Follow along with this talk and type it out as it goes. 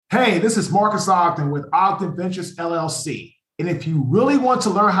Hey, this is Marcus Ogden with Ogden Ventures LLC. And if you really want to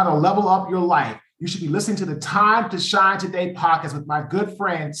learn how to level up your life, you should be listening to the Time to Shine Today podcast with my good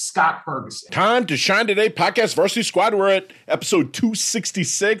friend, Scott Ferguson. Time to Shine Today podcast, Varsity Squad. We're at episode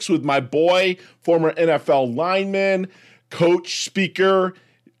 266 with my boy, former NFL lineman, coach, speaker,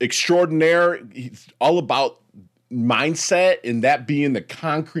 extraordinaire. He's all about mindset and that being the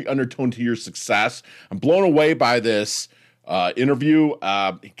concrete undertone to your success. I'm blown away by this interview.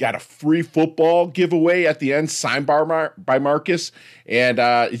 Got a free football giveaway at the end, signed by Marcus. And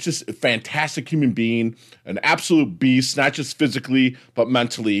it's just a fantastic human being, an absolute beast, not just physically, but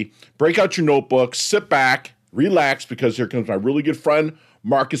mentally. Break out your notebook, sit back, relax, because here comes my really good friend,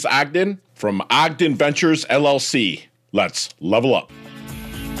 Marcus Ogden from Ogden Ventures LLC. Let's level up.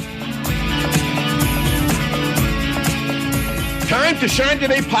 Time to Shine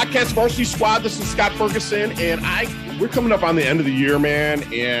Today podcast, Varsity Squad. This is Scott Ferguson, and we're coming up on the end of the year, man,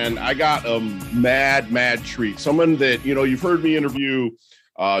 and I got a mad treat. Someone that, you've heard me interview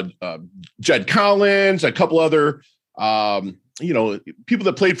Jed Collins, a couple other, people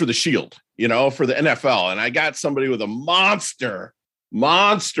that played for the Shield, for the NFL. And I got somebody with a monster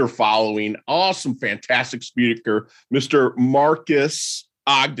following, awesome, fantastic speaker, Mr. Marcus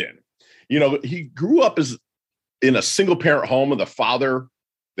Ogden. He grew up in a single parent home with a father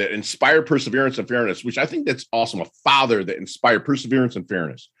that inspired perseverance and fairness, which I think that's awesome. A father that inspired perseverance and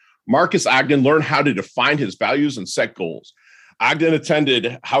fairness. Marcus Ogden learned how to define his values and set goals. Ogden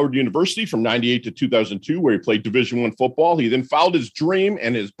attended Howard University from 98 to 2002, where he played Division I football. He then followed his dream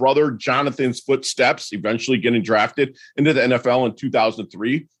and his brother Jonathan's footsteps, eventually getting drafted into the NFL in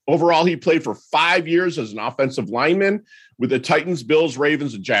 2003. Overall, he played for 5 years as an offensive lineman with the Titans, Bills,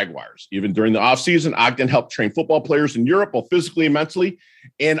 Ravens, and Jaguars. Even during the offseason, Ogden helped train football players in Europe, both physically and mentally.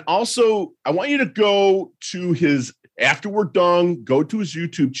 And also, I want you to go to his, after we're done, go to his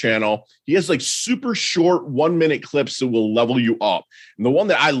YouTube channel. He has like super short 1-minute clips that will level you up. And the one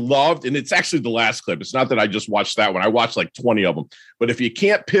that I loved, and it's actually the last clip. It's not that I just watched that one. I watched like 20 of them. But if you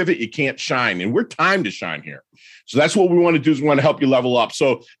can't pivot, you can't shine. And we're time to shine here. So that's what we want to do, is we want to help you level up.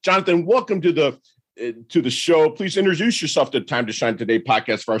 So Jonathan, welcome to the show. Please introduce yourself to the Time to Shine Today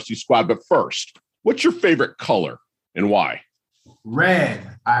podcast, Varsity Squad. But first, what's your favorite color and why?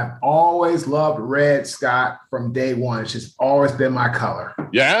 Red. I've always loved red, Scott, from day one. It's just always been my color.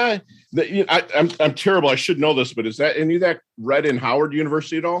 Yeah. I'm terrible. I should know this, but is that any of that red in Howard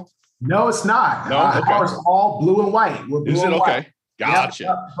University at all? No, it's not. No? Okay. Howard's all blue and white. We're blue is it and okay? White. Gotcha.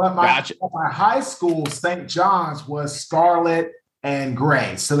 Yeah, but my high school, St. John's, was scarlet and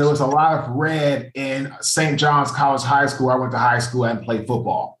gray. So there was a lot of red in St. John's College High School. I went to high school and played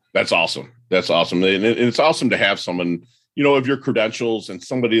football. That's awesome. That's awesome. And it's awesome to have someone, of your credentials and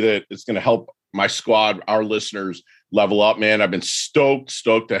somebody that is going to help my squad, our listeners, level up, man. I've been stoked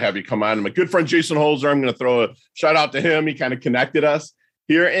to have you come on. And my good friend, Jason Holzer, I'm going to throw a shout out to him. He kind of connected us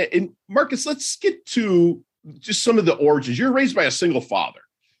here. And Marcus, let's get to just some of the origins. You're raised by a single father.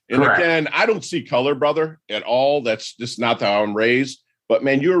 And correct. Again, I don't see color, brother, at all. That's just not how I'm raised. But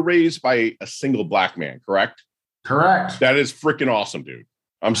man, you were raised by a single black man, correct? Correct. That is freaking awesome, dude.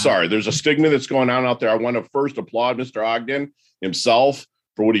 I'm sorry. There's a stigma that's going on out there. I want to first applaud Mr. Ogden himself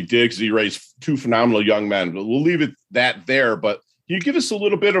for what he did, because he raised two phenomenal young men. But we'll leave it there. But can you give us a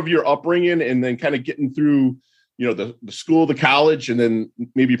little bit of your upbringing and then kind of getting through, the school, the college, and then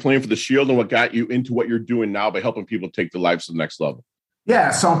maybe playing for the Shield and what got you into what you're doing now by helping people take their lives to the next level?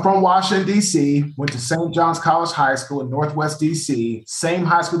 Yeah, so I'm from Washington, D.C., went to St. John's College High School in Northwest D.C., same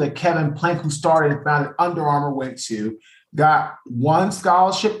high school that Kevin Plank, who started and founded Under Armour, went to. Got one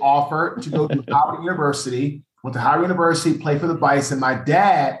scholarship offer to go to Howard University. Went to Howard University, played for the Bison. My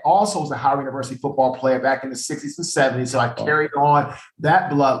dad also was a Howard University football player back in the 60s and 70s, so I carried on that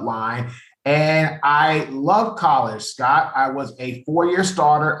bloodline. And I love college, Scott. I was a 4-year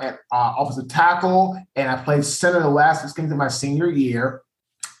starter at offensive tackle, and I played center the last 6 games of my senior year.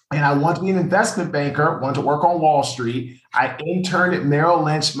 And I wanted to be an investment banker, wanted to work on Wall Street. I interned at Merrill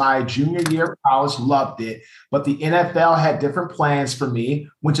Lynch my junior year of college, loved it. But the NFL had different plans for me.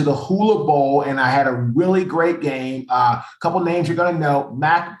 Went to the Hula Bowl, and I had a really great game. A couple names you're going to know.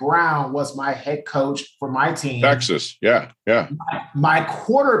 Mac Brown was my head coach for my team. Texas, yeah. My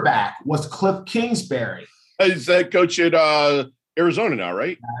quarterback was Cliff Kingsbury. Is that coach at Arizona now,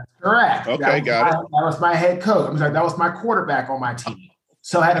 right? That's correct. Okay, got it. That was my head coach. I'm sorry, that was my quarterback on my team.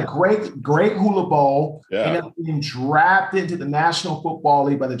 So I had a great Hula Bowl. Yeah. Ended up being drafted into the National Football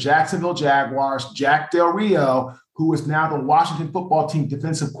League by the Jacksonville Jaguars. Jack Del Rio, who is now the Washington football team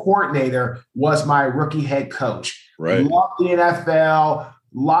defensive coordinator, was my rookie head coach. Right. Loved the NFL.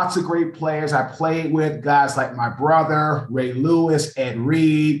 lots of great players. I played with guys like my brother, Ray Lewis, Ed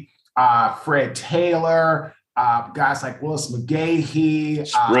Reed, Fred Taylor, guys like Willis McGahee,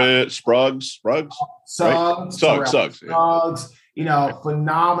 Spruggs,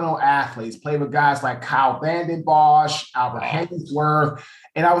 phenomenal athletes. Played with guys like Kyle Vanden Bosch, Albert Haynesworth.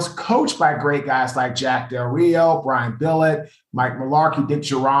 And I was coached by great guys like Jack Del Rio, Brian Billett, Mike Mularkey, Dick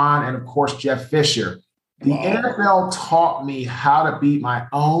Duran, and of course, Jeff Fisher. The NFL taught me how to be my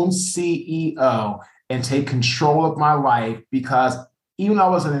own CEO and take control of my life, because even though I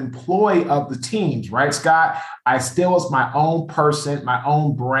was an employee of the teams, right, Scott, I still was my own person, my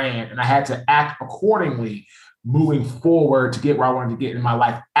own brand, and I had to act accordingly moving forward to get where I wanted to get in my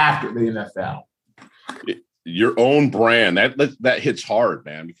life after the NFL. Your own brand, that hits hard,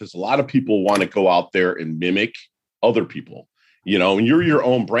 man, because a lot of people want to go out there and mimic other people, and you're your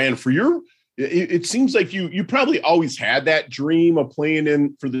own brand for your. It seems like you probably always had that dream of playing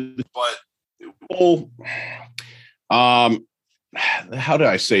in for the, but how do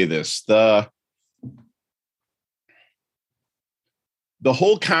I say this? The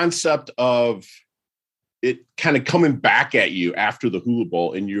whole concept of it kind of coming back at you after the Hula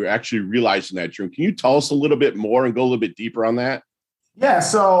Bowl and you're actually realizing that dream. Can you tell us a little bit more and go a little bit deeper on that? Yeah,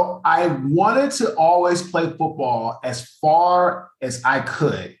 so I wanted to always play football as far as I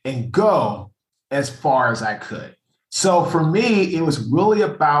could and go as far as I could. So for me, it was really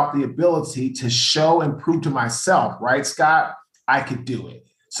about the ability to show and prove to myself, right, Scott, I could do it.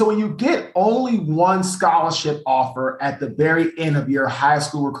 So when you get only one scholarship offer at the very end of your high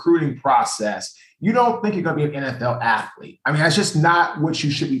school recruiting process, you don't think you're going to be an NFL athlete. I mean, that's just not what you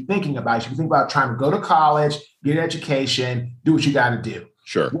should be thinking about. You should think about trying to go to college, get an education, do what you got to do.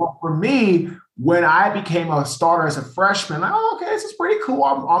 Sure. Well, for me, when I became a starter as a freshman, okay, this is pretty cool.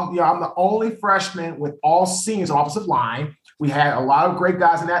 I'm the only freshman with all seniors offensive line. We had a lot of great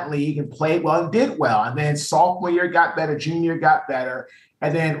guys in that league and played well and did well. And then sophomore year got better, junior got better.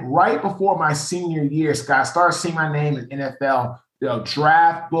 And then right before my senior year, Scott, I started seeing my name in NFL,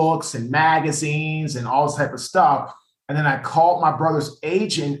 draft books and magazines and all this type of stuff. And then I called my brother's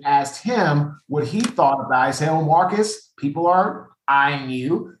agent, asked him what he thought about it. I said, "Oh, Marcus, people are eyeing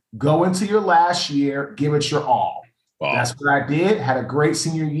you. Go into your last year, give it your all." Wow. That's what I did. Had a great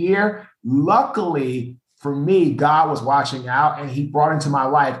senior year. Luckily for me, God was watching out, and he brought into my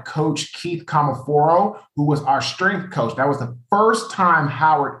life Coach Keith Camaforo, who was our strength coach. That was the first time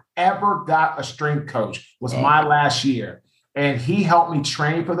Howard ever got a strength coach, was my last year. And he helped me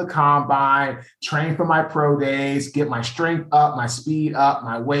train for the combine, train for my pro days, get my strength up, my speed up,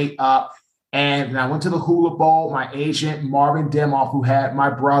 my weight up. And I went to the Hula Bowl. My agent, Marvin Demoff, who had my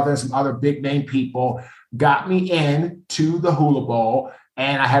brother and some other big name people, got me in to the Hula Bowl.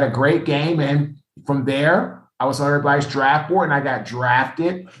 And I had a great game. And from there, I was on everybody's draft board and I got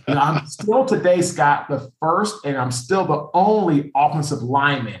drafted. I'm still today, Scott, the first, and I'm still the only offensive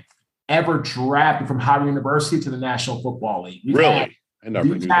lineman ever drafted from Howard University to the National Football League. Really? I never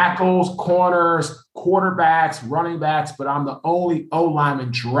knew tackles, corners, quarterbacks, running backs, but I'm the only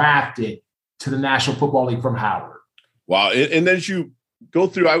O-lineman drafted to the National Football League from Howard. Wow. And as you go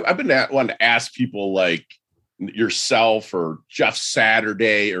through, I've been wanting to ask people like yourself or Jeff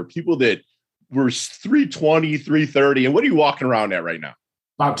Saturday or people that were 320, 330. And what are you walking around at right now?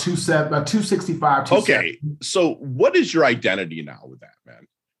 About 265, 270. Okay. So what is your identity now with that, man?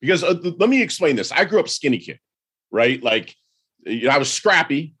 Because let me explain this. I grew up skinny kid, right? Like, I was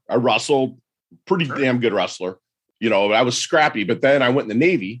scrappy. I wrestled, pretty damn good wrestler. I was scrappy, but then I went in the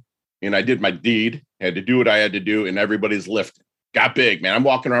Navy and I did my deed, had to do what I had to do, and everybody's lifting. Got big, man. I'm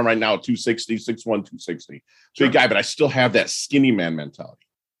walking around right now at 260, 6'1", 260. Big guy, but I still have that skinny man mentality,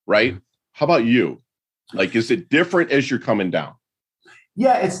 right? How about you? Like, is it different as you're coming down?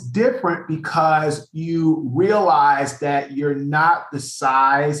 Yeah, it's different because you realize that you're not the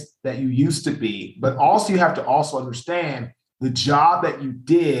size that you used to be, but also you have to also understand the job that you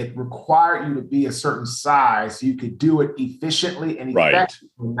did required you to be a certain size so you could do it efficiently and effectively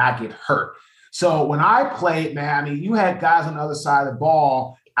and not get hurt. So when I played, man, I mean, you had guys on the other side of the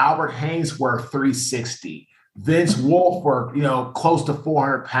ball, Albert Haynesworth, 360, Vince Wilfork, close to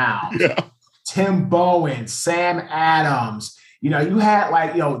 400 pounds, Tim Bowen, Sam Adams. You had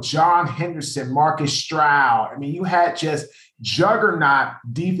John Henderson, Marcus Stroud. I mean, you had just juggernaut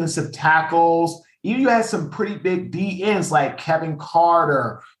defensive tackles. Even you had some pretty big DNs like Kevin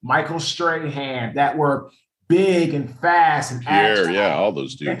Carter, Michael Strahan that were big and fast and agile. Yeah, all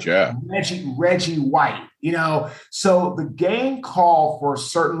those dudes, yeah. Reggie White, So the game called for a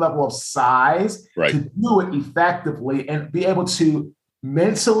certain level of size to do it effectively and be able to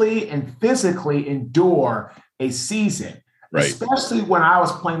mentally and physically endure a season. Right. Especially when I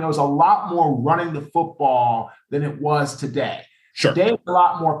was playing, there was a lot more running the football than it was today. Sure. Today, it's a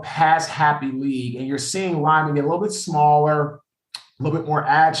lot more pass-happy league, and you're seeing linemen get a little bit smaller, a little bit more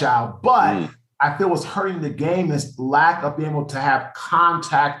agile. But I feel what's hurting the game is lack of being able to have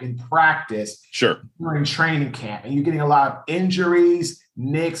contact in practice during training camp. And you're getting a lot of injuries,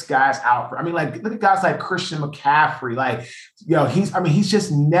 nicks, guys out. Look at guys like Christian McCaffrey. He's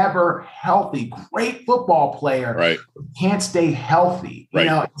just never healthy. Great football player. Right. Can't stay healthy.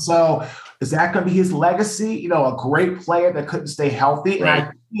 So is that going to be his legacy? A great player that couldn't stay healthy. Right. And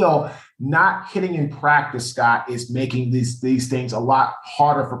I feel not hitting in practice, Scott, is making these things a lot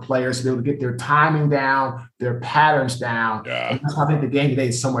harder for players to be able to get their timing down, their patterns down. Yeah. And that's why I think the game today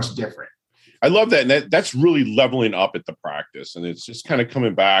is so much different. I love that. And that's really leveling up at the practice. And it's just kind of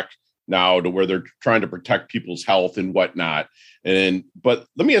coming back now to where they're trying to protect people's health and whatnot. But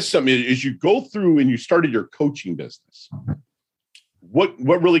let me ask something. As you go through and you started your coaching business, what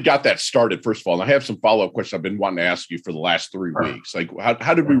really got that started, first of all? And I have some follow-up questions I've been wanting to ask you for the last 3 weeks. Like,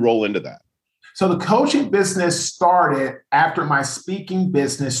 how did we roll into that? So the coaching business started after my speaking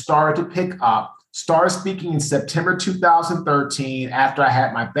business started to pick up. Started speaking in September 2013 after I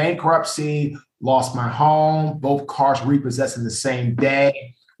had my bankruptcy, lost my home, both cars repossessed in the same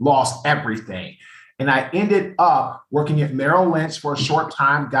day, lost everything. And I ended up working at Merrill Lynch for a short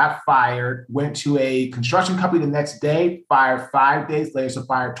time, got fired, went to a construction company the next day, fired 5 days later, so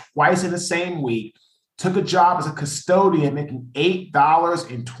fired twice in the same week, took a job as a custodian making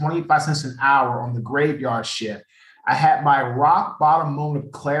 $8.25 an hour on the graveyard shift. I had my rock bottom moment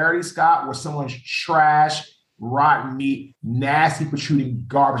of clarity, Scott, where someone's trash, rotten meat, nasty protruding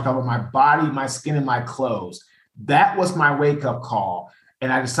garbage covered my body, my skin, and my clothes. That was my wake-up call.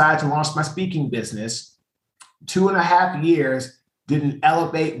 And I decided to launch my speaking business. 2.5 years, didn't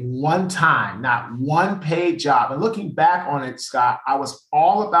elevate one time, not one paid job. And looking back on it, Scott, I was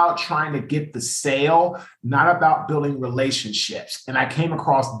all about trying to get the sale, not about building relationships. And I came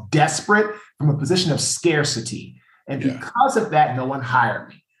across desperate from a position of scarcity. And because of that, no one hired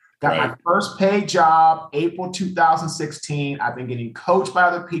me. Got my first paid job, April 2016. I've been getting coached by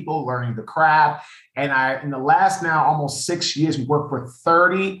other people, learning the craft. And in the last now almost 6 years, we worked for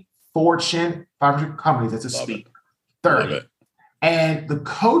 30 Fortune 500 companies as a speaker. 30. And the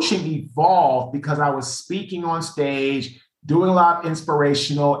coaching evolved because I was speaking on stage, doing a lot of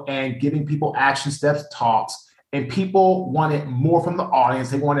inspirational and giving people action steps talks. And people wanted more from the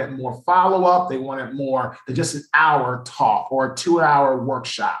audience. They wanted more follow-up. They wanted more than just an hour talk or a 2-hour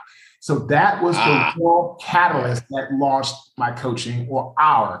workshop. So that was the real catalyst that launched my coaching or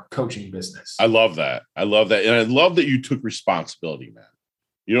our coaching business. I love that. And I love that you took responsibility, man.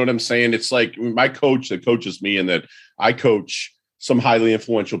 You know what I'm saying? It's like my coach that coaches me and that I coach some highly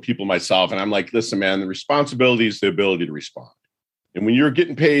influential people myself. And I'm like, listen, man, the responsibility is the ability to respond. And when you're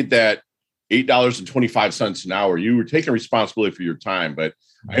getting paid that $8.25 an hour, you were taking responsibility for your time. But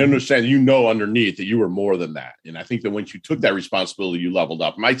I understand, underneath that you were more than that. And I think that once you took that responsibility, you leveled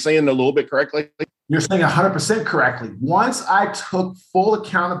up. Am I saying a little bit correctly? You're saying 100% correctly. Once I took full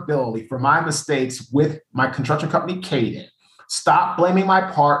accountability for my mistakes with my construction company, Kadant, stopped blaming my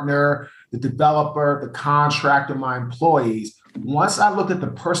partner, the developer, the contractor, my employees. Once I looked at the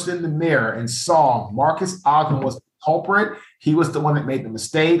person in the mirror and saw Marcus Osborne was the culprit, he was the one that made the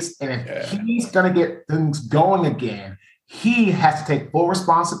mistakes. And if he's going to get things going again, he has to take full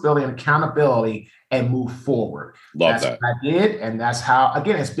responsibility and accountability and move forward. That's what I did. And that's how,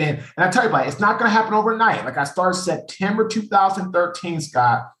 again, it's been, and I tell you, it's not going to happen overnight. Like I started September 2013,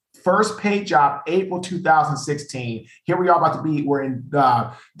 Scott, first paid job, April 2016. Here we are we're in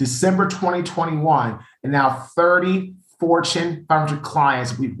December 2021, and now 30 Fortune 500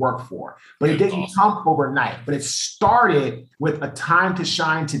 clients we've worked for. But it didn't come overnight. But it started with a time to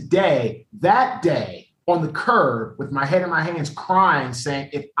shine today, that day on the curb with my head in my hands crying, saying,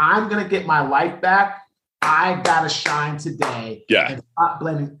 if I'm going to get my life back, I got to shine today and stop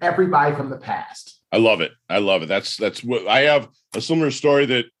blaming everybody from the past. I love it. That's what I have a similar story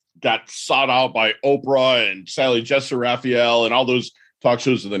that got sought out by Oprah and Sally Jessy Raphael and all those talk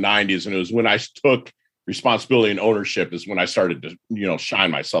shows of the 90s. And it was when I took responsibility and ownership is when I started to, shine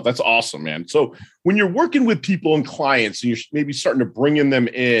myself. That's awesome, man. So when you're working with people and clients and you're maybe starting to bring them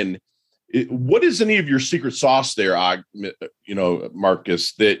in, what is any of your secret sauce there,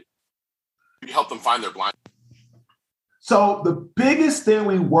 Marcus, that you help them find their blind? So the biggest thing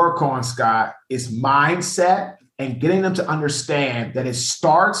we work on, Scott, is mindset and getting them to understand that it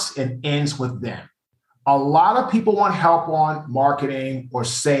starts and ends with them. A lot of people want help on marketing or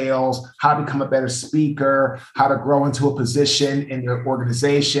sales, how to become a better speaker, how to grow into a position in their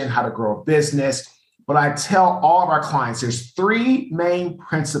organization, how to grow a business. but I tell all of our clients there's three main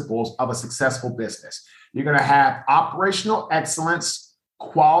principles of a successful business. You're going to have operational excellence,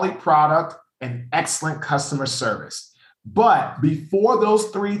 quality product, and excellent customer service. But before those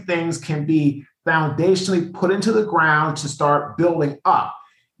three things can be foundationally put into the ground to start building up,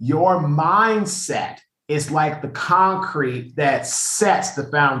 your mindset is like the concrete that sets the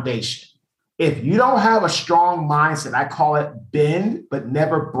foundation. If you don't have a strong mindset, I call it bend but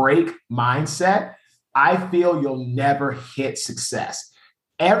never break mindset, I feel you'll never hit success.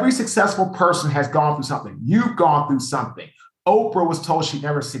 Every successful person has gone through something. You've gone through something. Oprah was told she'd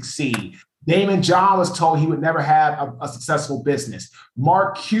never succeed. Damon John was told he would never have a successful business.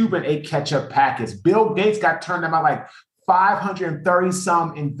 Mark Cuban ate ketchup packets. Bill Gates got turned down by like 530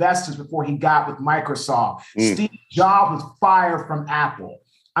 some investors before he got with Microsoft. Steve Jobs was fired from Apple.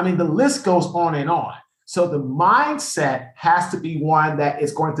 I mean, the list goes on and on. So the mindset has to be one that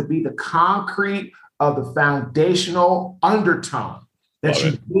is going to be the concrete of the foundational undertone that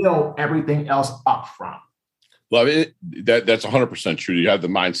you build everything else up from. Love it. That's 100% true. You have the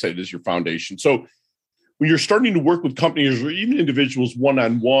mindset as your foundation. So when you're starting to work with companies or even individuals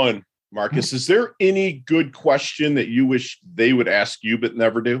one-on-one, Marcus, is there any good question that you wish they would ask you but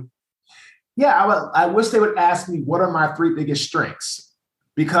never do? Yeah, I wish they would ask me, what are my three biggest strengths?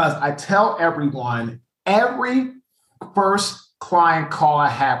 Because I tell everyone, every first client call I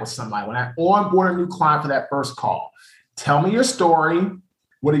have with somebody, when I onboard a new client for that first call, tell me your story.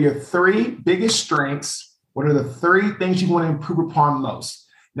 What are your three biggest strengths? What are the three things you want to improve upon most?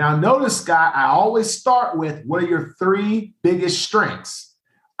 Now, notice, Scott, I always start with, what are your three biggest strengths?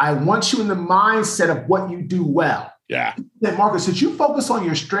 I want you in the mindset of what you do well. Yeah. Said, Marcus, should you focus on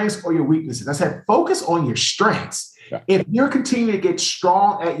your strengths or your weaknesses? I said, focus on your strengths. Yeah. If you're continuing to get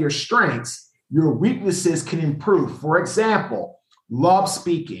strong at your strengths, your weaknesses can improve. For example, love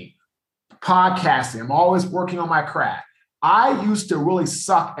speaking, podcasting. I'm always working on my craft. I used to really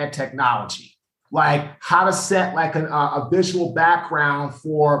suck at technology, like how to set like a visual background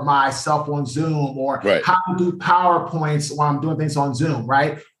for myself on Zoom, or how to do PowerPoints while I'm doing things on Zoom,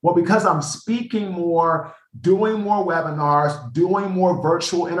 right? Well, because I'm speaking more, doing more webinars, doing more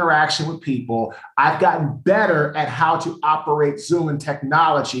virtual interaction with people, I've gotten better at how to operate Zoom and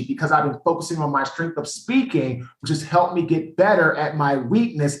technology because I've been focusing on my strength of speaking, which has helped me get better at my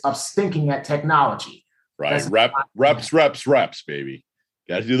weakness of stinking at technology. Right. Reps, baby.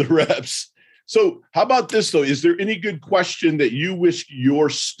 Got to do the reps. So how about this, though? Is there any good question that you wish your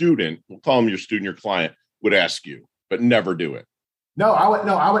student, we'll call them your student, your client, would ask you, but never do it?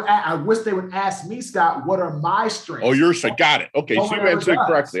 I wish they would ask me, Scott, what are my strengths? Oh, your strength. Got it. Okay. So you answered it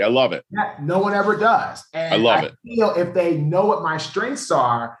correctly. I love it. Yeah, no one ever does. And I love it. Feel if they know what my strengths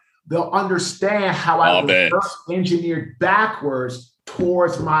are, they'll understand how I reverse engineered backwards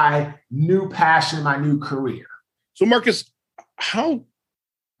towards my new passion, my new career. So Marcus, to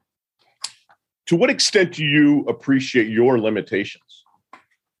what extent do you appreciate your limitations?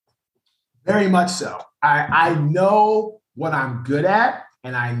 Very much so. I know what I'm good at,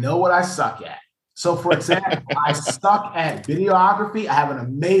 and I know what I suck at. So, for example, I suck at videography. I have an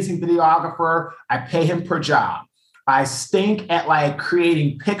amazing videographer. I pay him per job. I stink at like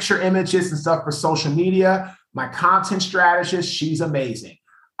creating picture images and stuff for social media. My content strategist, she's amazing.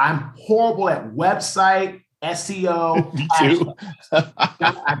 I'm horrible at website, SEO. Me too.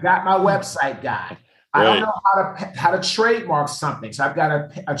 I got my website guy. I don't know how to trademark something. So I've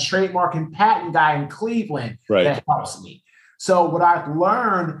got a trademark and patent guy in Cleveland that helps me. So what I've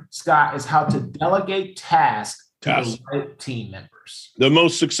learned, Scott, is how to delegate tasks to the right team members. The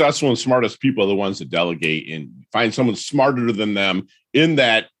most successful and smartest people are the ones that delegate and find someone smarter than them in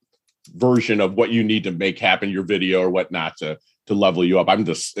that version of what you need to make happen, your video or whatnot, to level you up. I'm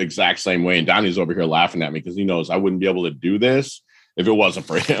the exact same way. And Donnie's over here laughing at me because he knows I wouldn't be able to do this if it wasn't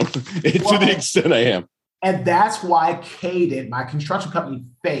for him to the extent I am. And that's why Kadant, my construction company,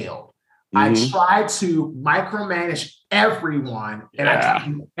 failed. I tried to micromanage everyone and I tried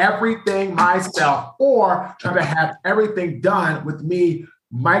to do everything myself, or try to have everything done with me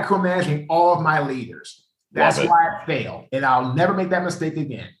micromanaging all of my leaders. That's why I failed. And I'll never make that mistake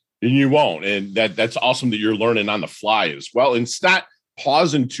again. And you won't. And that's awesome that you're learning on the fly as well. And it's not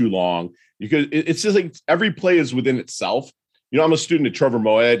pausing too long because it's just like every play is within itself. You know, I'm a student of Trevor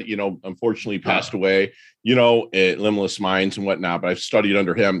Moed, unfortunately passed away, at Limitless Minds and whatnot, but I've studied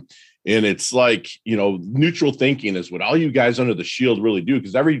under him. And it's like, neutral thinking is what all you guys under the shield really do,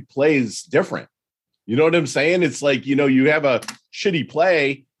 because every play is different. You know what I'm saying? It's like, you have a shitty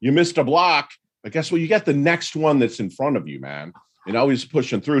play, you missed a block, but guess what? You got the next one that's in front of you, man. And always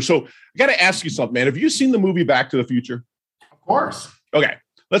pushing through. So I got to ask you something, man. Have you seen the movie Back to the Future? Of course. Okay.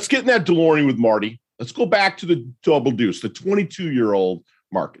 Let's get in that DeLorean with Marty. Let's go back to the Double Deuce, the 22-year-old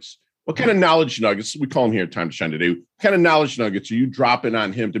Marcus. What kind of knowledge nuggets, we call him here at Time to Shine today, what kind of knowledge nuggets are you dropping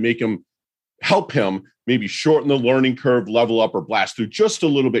on him to make him, help him maybe shorten the learning curve, level up, or blast through just a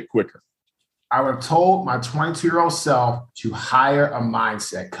little bit quicker? I would have told my 22-year-old self to hire a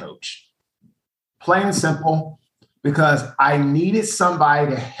mindset coach. Plain and simple, because I needed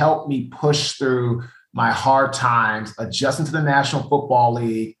somebody to help me push through my hard times, adjusting to the National Football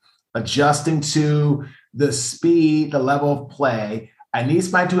League, adjusting to the speed, the level of play. I need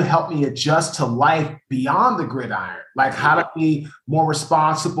somebody to help me adjust to life beyond the gridiron, like how to be more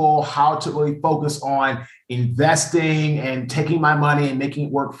responsible, how to really focus on investing and taking my money and making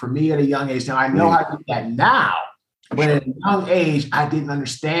it work for me at a young age. Now, I know how to do that now, but at a young age, I didn't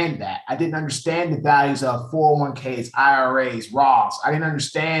understand that. I didn't understand the values of 401ks, IRAs, Roths. I didn't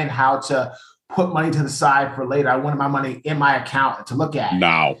understand how to put money to the side for later. I wanted my money in my account to look at.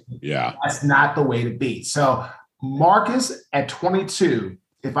 Now, yeah. That's not the way to be. So Marcus at 22,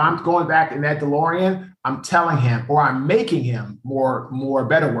 if I'm going back in that DeLorean, I'm telling him, or I'm making him, more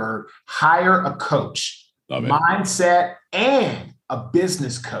better word, hire a coach, mindset, and a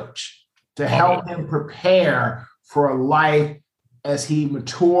business coach to help him prepare for a life as he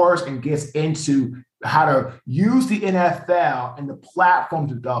matures and gets into how to use the NFL and the platform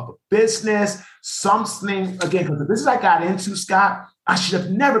to develop a business, something, again, because the business I got into, Scott, I should have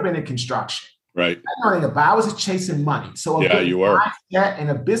never been in construction. Right. I know anything about. I was just chasing money. So you were. Mindset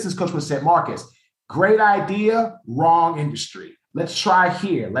and a business coach would say, Marcus, great idea, wrong industry. Let's try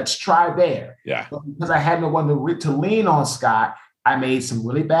here. Let's try there. Yeah. But because I had no one to lean on, Scott, I made some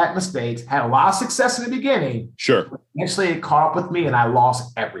really bad mistakes, had a lot of success in the beginning. Sure. But eventually it caught up with me and I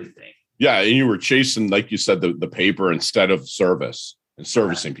lost everything. Yeah. And you were chasing, like you said, the paper instead of service and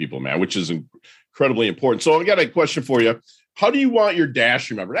servicing people, man, which is incredibly important. So I got a question for you. How do you want your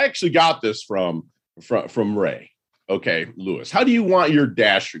dash remembered? I actually got this from Ray. Okay, Lewis. How do you want your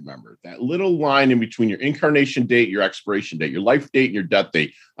dash remembered? That little line in between your incarnation date, your expiration date, your life date, and your death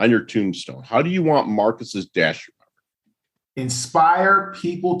date on your tombstone. How do you want Marcus's dash remembered? Inspire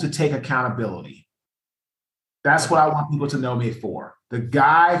people to take accountability. That's what I want people to know me for. The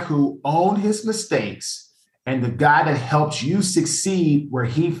guy who owned his mistakes and the guy that helped you succeed where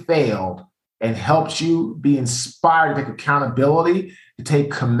he failed and helps you be inspired to take accountability, to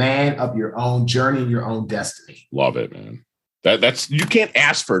take command of your own journey and your own destiny. Love it, man. That's you can't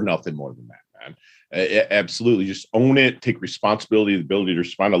ask for nothing more than that, man. Absolutely. Just own it, take responsibility, the ability to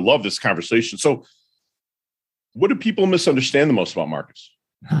respond. I love this conversation. So what do people misunderstand the most about Marcus?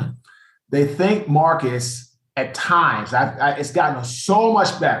 They think Marcus, at times, it's gotten so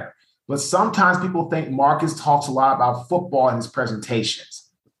much better, but sometimes people think Marcus talks a lot about football in his presentations.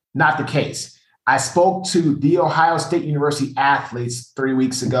 Not the case. I spoke to the Ohio State University athletes 3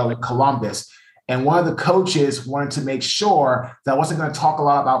 weeks ago in Columbus, and one of the coaches wanted to make sure that I wasn't going to talk a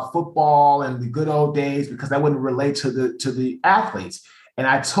lot about football and the good old days because that wouldn't relate to the athletes. And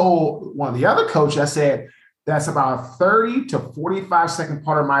I told one of the other coaches, I said, that's about a 30 to 45 second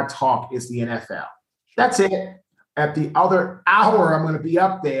part of my talk is the NFL. That's it. At the other hour, I'm going to be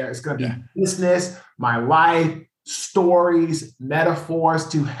up there. It's going to be business, my life, stories, metaphors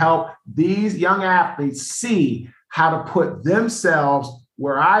to help these young athletes see how to put themselves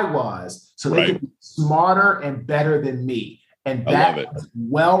where I was so they can be smarter and better than me. And that was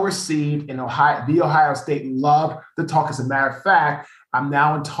well received in Ohio. The Ohio State loved the talk. As a matter of fact, I'm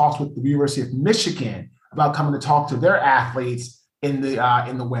now in talks with the University of Michigan about coming to talk to their athletes in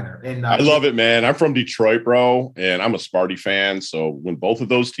the winter. And I love it, man. I'm from Detroit, bro, and I'm a Sparty fan. So when both of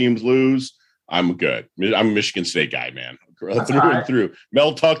those teams lose, I'm good. I'm a Michigan State guy, man. Through and through.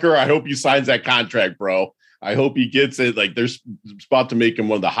 Mel Tucker, I hope he signs that contract, bro. I hope he gets it. Like, there's about to make him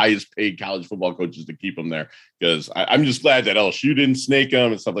one of the highest paid college football coaches to keep him there. Because I'm just glad that LSU didn't snake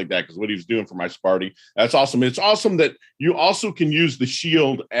him and stuff like that, because what he was doing for my Sparty, that's awesome. It's awesome that you also can use the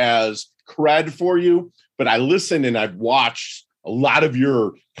Shield as cred for you. But I listen and I've watched a lot of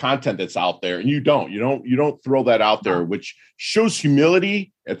your content that's out there, and you don't throw that out there, which shows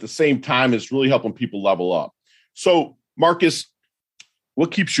humility at the same time as really helping people level up. So, Marcus,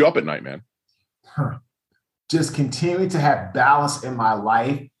 what keeps you up at night, man? Just continuing to have balance in my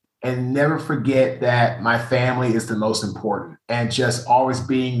life and never forget that my family is the most important, and just always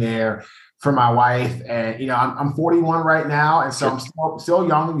being there for my wife. And, I'm 41 right now. And so I'm still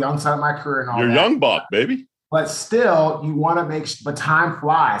young side of my career and all that. You're young buck, baby. But still, you want to but time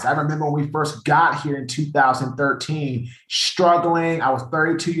flies. I remember when we first got here in 2013, struggling. I was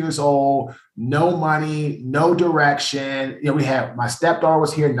 32 years old, no money, no direction. We had, my stepdaughter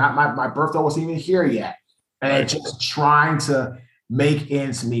was here, not my birthday wasn't even here yet. And just trying to make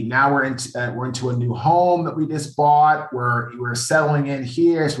ends meet. Now we're into a new home that we just bought. We're settling in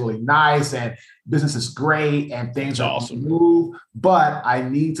here. It's really nice and business is great and things are awesome. Move. But I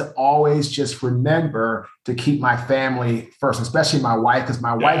need to always just remember to keep my family first, especially my wife, because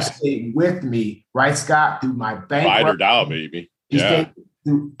my wife stayed with me, right, Scott, through my bank. Ride her down, baby. She stayed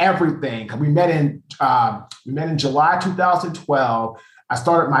through everything. We met in July 2012. I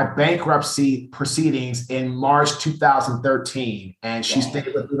started my bankruptcy proceedings in March 2013, and she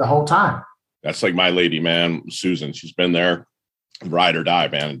stayed with me the whole time. That's like my lady, man, Susan. She's been there, ride or die,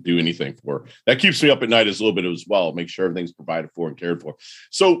 man, and do anything for her. That keeps me up at night as a little bit as well. Make sure everything's provided for and cared for.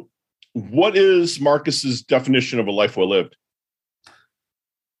 So what is Marcus's definition of a life well lived?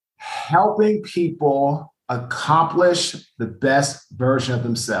 Helping people accomplish the best version of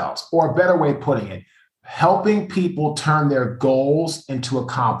themselves, or a better way of putting it, helping people turn their goals into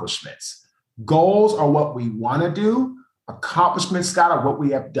accomplishments. Goals are what we want to do. Accomplishments, Scott, are what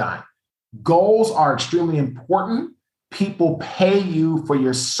we have done. Goals are extremely important. People pay you for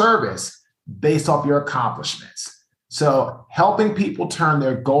your service based off your accomplishments. So helping people turn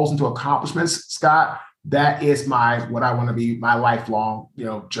their goals into accomplishments, Scott, that is what I want to be, my lifelong,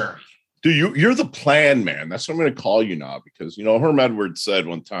 journey. Dude, you're the plan man. That's what I'm going to call you now, because, Herm Edwards said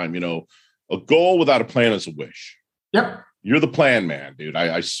one time, a goal without a plan is a wish. Yep. You're the plan man, dude.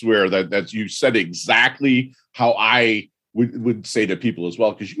 I swear that you said exactly how I would say to people as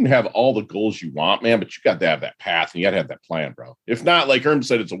well, because you can have all the goals you want, man, but you got to have that path and you got to have that plan, bro. If not, like Herm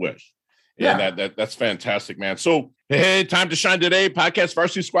said, it's a wish. And that's fantastic, man. So, hey, time to shine today. Podcast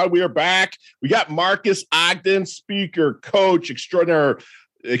Varsity Squad. We are back. We got Marcus Ogden, speaker, coach, extraordinaire,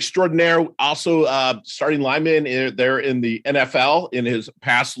 also starting lineman there in the NFL in his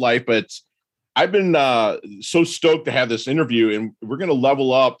past life. But I've been so stoked to have this interview, and we're going to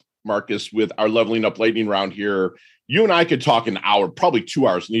level up, Marcus, with our leveling up lightning round here. You and I could talk an hour, probably 2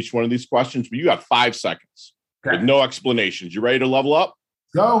 hours in each one of these questions, but you got 5 seconds with no explanations. You ready to level up?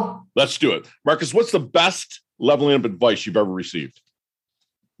 Go. Let's do it. Marcus, what's the best leveling up advice you've ever received?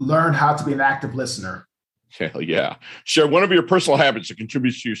 Learn how to be an active listener. Hell yeah. Share one of your personal habits that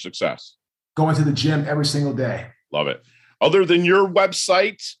contributes to your success. Going to the gym every single day. Love it. Other than your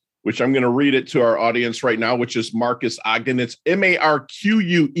website, which I'm going to read it to our audience right now, which is Marcus Ogden. It's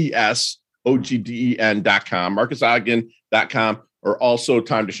MarquesOgden.com, MarcusOgden.com, or also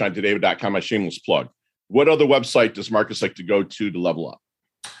TimeToShineToday.com, my shameless plug. What other website does Marcus like to go to level up?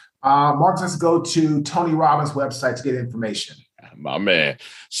 Marcus has to go to Tony Robbins' website to get information. My man.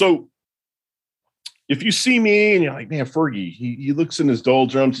 So if you see me and you're like, man, Fergie, he looks in his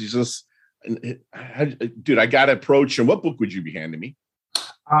doldrums. He's just, dude, I got to approach him. What book would you be handing me?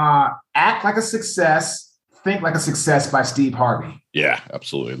 Act Like a Success, Think Like a Success by Steve Harvey. Yeah,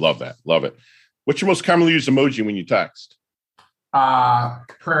 absolutely. Love that. Love it. What's your most commonly used emoji when you text?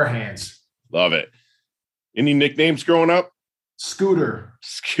 Prayer hands. Love it. Any nicknames growing up? Scooter.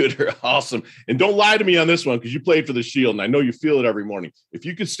 Awesome. And don't lie to me on this one, because you played for the Shield, and I know you feel it every morning. If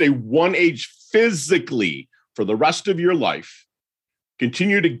you could stay one age physically for the rest of your life,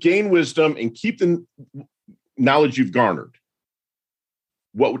 continue to gain wisdom and keep the knowledge you've garnered,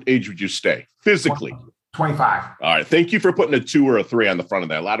 what age would you stay physically? 25. All right. Thank you for putting a 2 or a 3 on the front of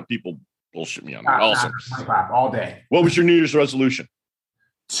that. A lot of people bullshit me on that. Awesome. 25 all day. What was your New Year's resolution?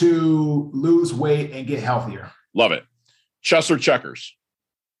 To lose weight and get healthier. Love it. Chess or checkers?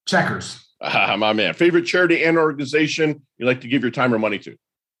 Checkers. My man. Favorite charity and organization you like to give your time or money to?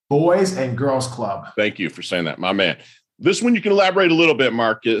 Boys and Girls Club. Thank you for saying that, my man. This one you can elaborate a little bit,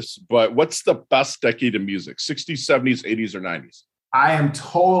 Marcus, but what's the best decade of music? 60s, 70s, 80s, or 90s? I am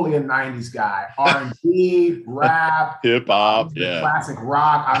totally a 90s guy. R&B, rap, hip-hop, classic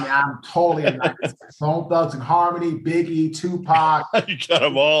rock. I mean, I'm totally a 90s guy. Bone Thugs and Harmony, Biggie, Tupac. You got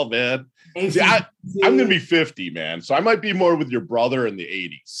them all, man. See, I'm going to be 50, man, so I might be more with your brother in the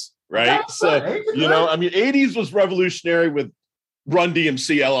 80s, right? That's so, good. 80s was revolutionary with Run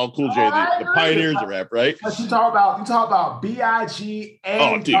DMC, LL Cool J, the pioneers of rap, right? But you talk about B.I.G.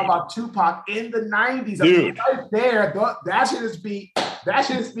 and you talk about Tupac in the 90s. Dude. I mean, right there, that should just be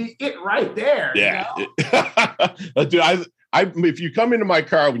it right there. Yeah. Dude, if you come into my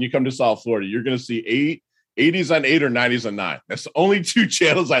car when you come to South Florida, you're going to see 80s on 8 or 90s on 9. That's the only 2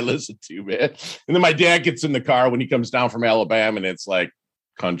 channels I listen to, man. And then my dad gets in the car when he comes down from Alabama, and it's like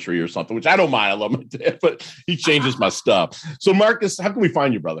country or something, which I don't mind. I love my dad, but he changes my stuff. So Marcus, how can we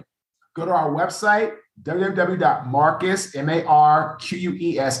find you, brother? Go to our website, www.marcus,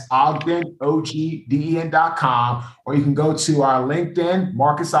 M-A-R-Q-U-E-S, Ogden, O-G-D-E-N.com, or you can go to our LinkedIn,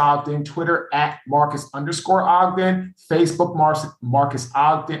 Marcus Ogden, Twitter @Marcus_Ogden, Facebook, Marcus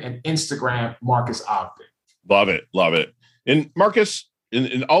Ogden, and Instagram, Marcus Ogden. Love it. Love it. And Marcus,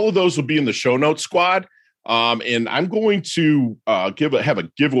 and all of those will be in the show notes, squad. And I'm going to have a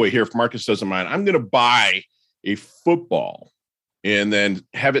giveaway here if Marcus doesn't mind. I'm going to buy a football and then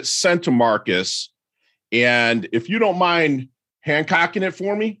have it sent to Marcus. And if you don't mind Hancocking it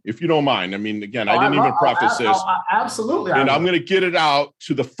for me, if you don't mind. I mean, again, I didn't even preface this. Absolutely. And I'm going to get it out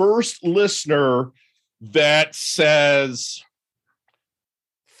to the first listener that says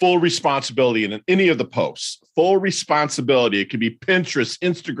full responsibility in any of the posts. Full responsibility. It could be Pinterest,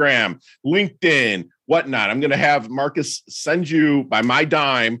 Instagram, LinkedIn, whatnot. I'm going to have Marcus send you, by my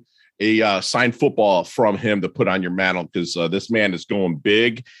dime, a signed football from him to put on your mantle, because this man is going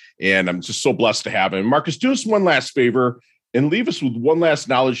big, and I'm just so blessed to have him. Marcus, do us one last favor and leave us with one last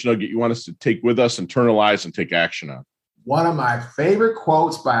knowledge nugget you want us to take with us, internalize, and take action on. One of my favorite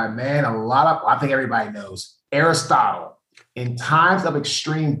quotes by a man I think everybody knows, Aristotle. In times of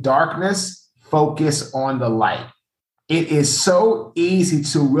extreme darkness, focus on the light. It is so easy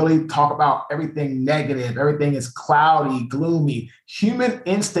to really talk about everything negative. Everything is cloudy, gloomy. Human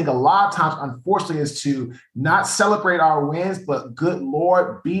instinct a lot of times, unfortunately, is to not celebrate our wins, but good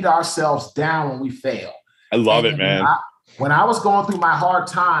Lord, beat ourselves down when we fail. I love it, man. When I was going through my hard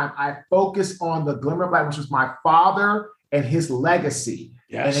time, I focused on the glimmer of light, which was my father and his legacy.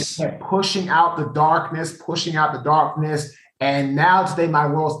 Yes. And it kept pushing out the darkness. And now today, my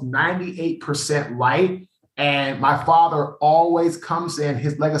world's 98% light. And my father always comes in,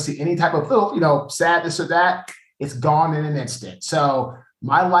 his legacy, any type of, sadness or that, it's gone in an instant. So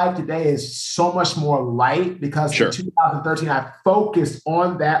my life today is so much more light because in 2013, I focused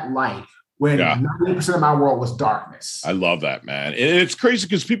on that light when 90% of my world was darkness. I love that, man. And it's crazy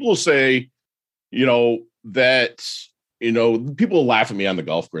because people will say, that, people will laugh at me on the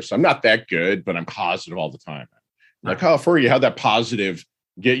golf course. I'm not that good, but I'm positive all the time. Like, how far you have that positive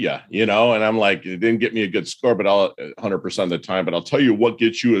get you, and I'm like, it didn't get me a good score, but I'll 100% of the time, but I'll tell you what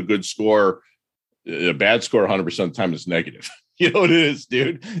gets you a good score. A bad score 100% of the time is negative. You know what it is,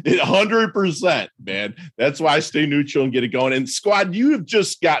 dude? 100%, man. That's why I stay neutral and get it going. And squad, you have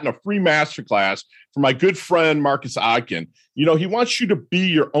just gotten a free masterclass from my good friend, Marcus Odkin. He wants you to be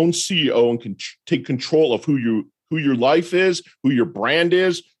your own CEO and take control of who your life is, who your brand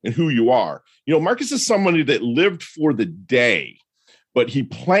is, and who you are. Marcus is somebody that lived for the day, but he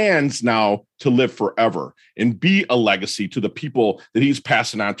plans now to live forever and be a legacy to the people that he's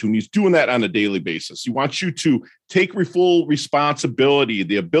passing on to. And he's doing that on a daily basis. He wants you to take full responsibility,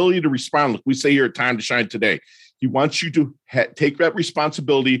 the ability to respond. Like we say here at Time to Shine Today. He wants you to take that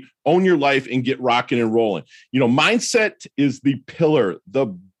responsibility, own your life, and get rocking and rolling. Mindset is the pillar, the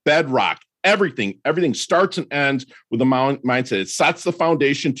bedrock. Everything starts and ends with a mindset. It sets the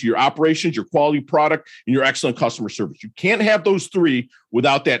foundation to your operations, your quality product, and your excellent customer service. You can't have those three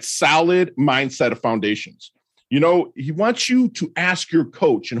without that solid mindset of foundations. He wants you to ask your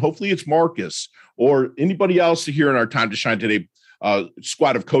coach, and hopefully it's Marcus or anybody else here in our Time to Shine Today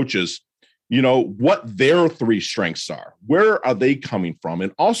squad of coaches, what their three strengths are. Where are they coming from?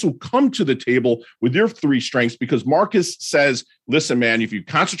 And also come to the table with your three strengths, because Marcus says, listen, man, if you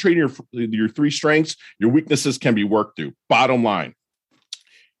concentrate on your three strengths, your weaknesses can be worked through. Bottom line.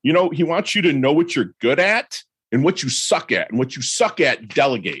 He wants you to know what you're good at and what you suck at. And what you suck at,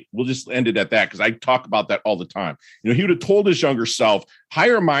 delegate. We'll just end it at that, because I talk about that all the time. He would have told his younger self,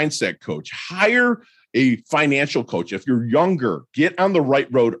 hire a mindset coach, hire a financial coach. If you're younger, get on the right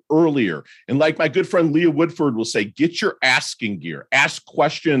road earlier. And like my good friend Leah Woodford will say, get your asking gear. Ask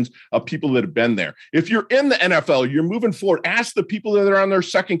questions of people that have been there. If you're in the NFL, you're moving forward, ask the people that are on their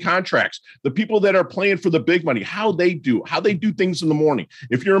second contracts, the people that are playing for the big money, how they do things in the morning.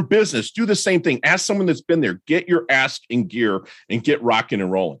 If you're in business, do the same thing. Ask someone that's been there. Get your asking gear and get rocking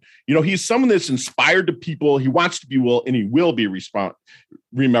and rolling. He's someone that's inspired to people. He wants to be and he will be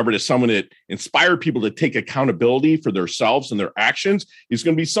remembered as someone that inspired people to take accountability for themselves and their actions. He's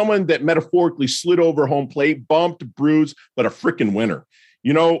going to be someone that metaphorically slid over home plate, bumped, bruised, but a freaking winner.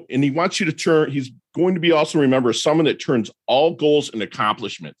 And he wants you to he's going to be also remembered as someone that turns all goals into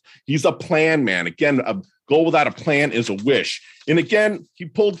accomplishment. He's a plan man. Again, a goal without a plan is a wish. And again, he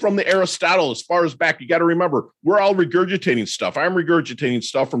pulled from the Aristotle as far as back. You got to remember, we're all regurgitating stuff. I'm regurgitating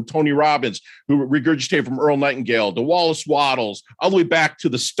stuff from Tony Robbins, who regurgitated from Earl Nightingale, to Wallace Waddles, all the way back to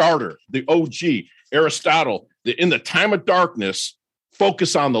the starter, the OG, Aristotle. In the time of darkness,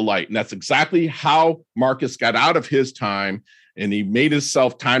 focus on the light. And that's exactly how Marcus got out of his time. And he made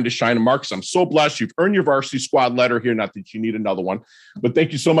himself time to shine. And Marcus, I'm so blessed. You've earned your varsity squad letter here. Not that you need another one, but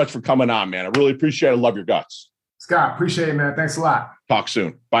thank you so much for coming on, man. I really appreciate it. I love your guts. Scott, appreciate it, man. Thanks a lot. Talk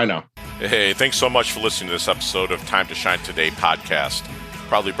soon. Bye now. Hey, thanks so much for listening to this episode of Time to Shine Today podcast.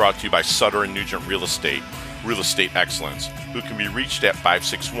 Proudly brought to you by Sutter & Nugent Real Estate. Real Estate Excellence, who can be reached at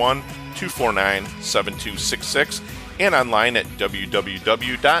 561-249-7266 and online at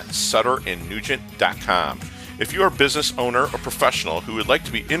www.sutterandnugent.com. If you are a business owner or professional who would like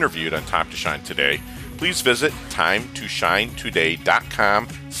to be interviewed on Time to Shine Today, please visit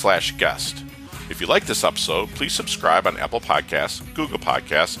timetoshinetoday.com/guest. If you like this episode, please subscribe on Apple Podcasts, Google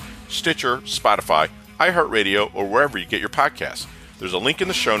Podcasts, Stitcher, Spotify, iHeartRadio, or wherever you get your podcasts. There's a link in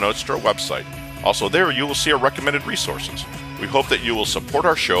the show notes to our website. Also there, you will see our recommended resources. We hope that you will support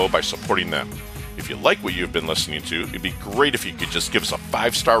our show by supporting them. If you like what you've been listening to, it'd be great if you could just give us a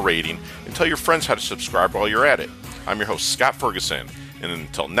 5-star rating and tell your friends how to subscribe while you're at it. I'm your host, Scott Ferguson, and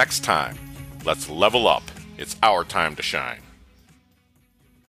until next time, let's level up. It's our time to shine.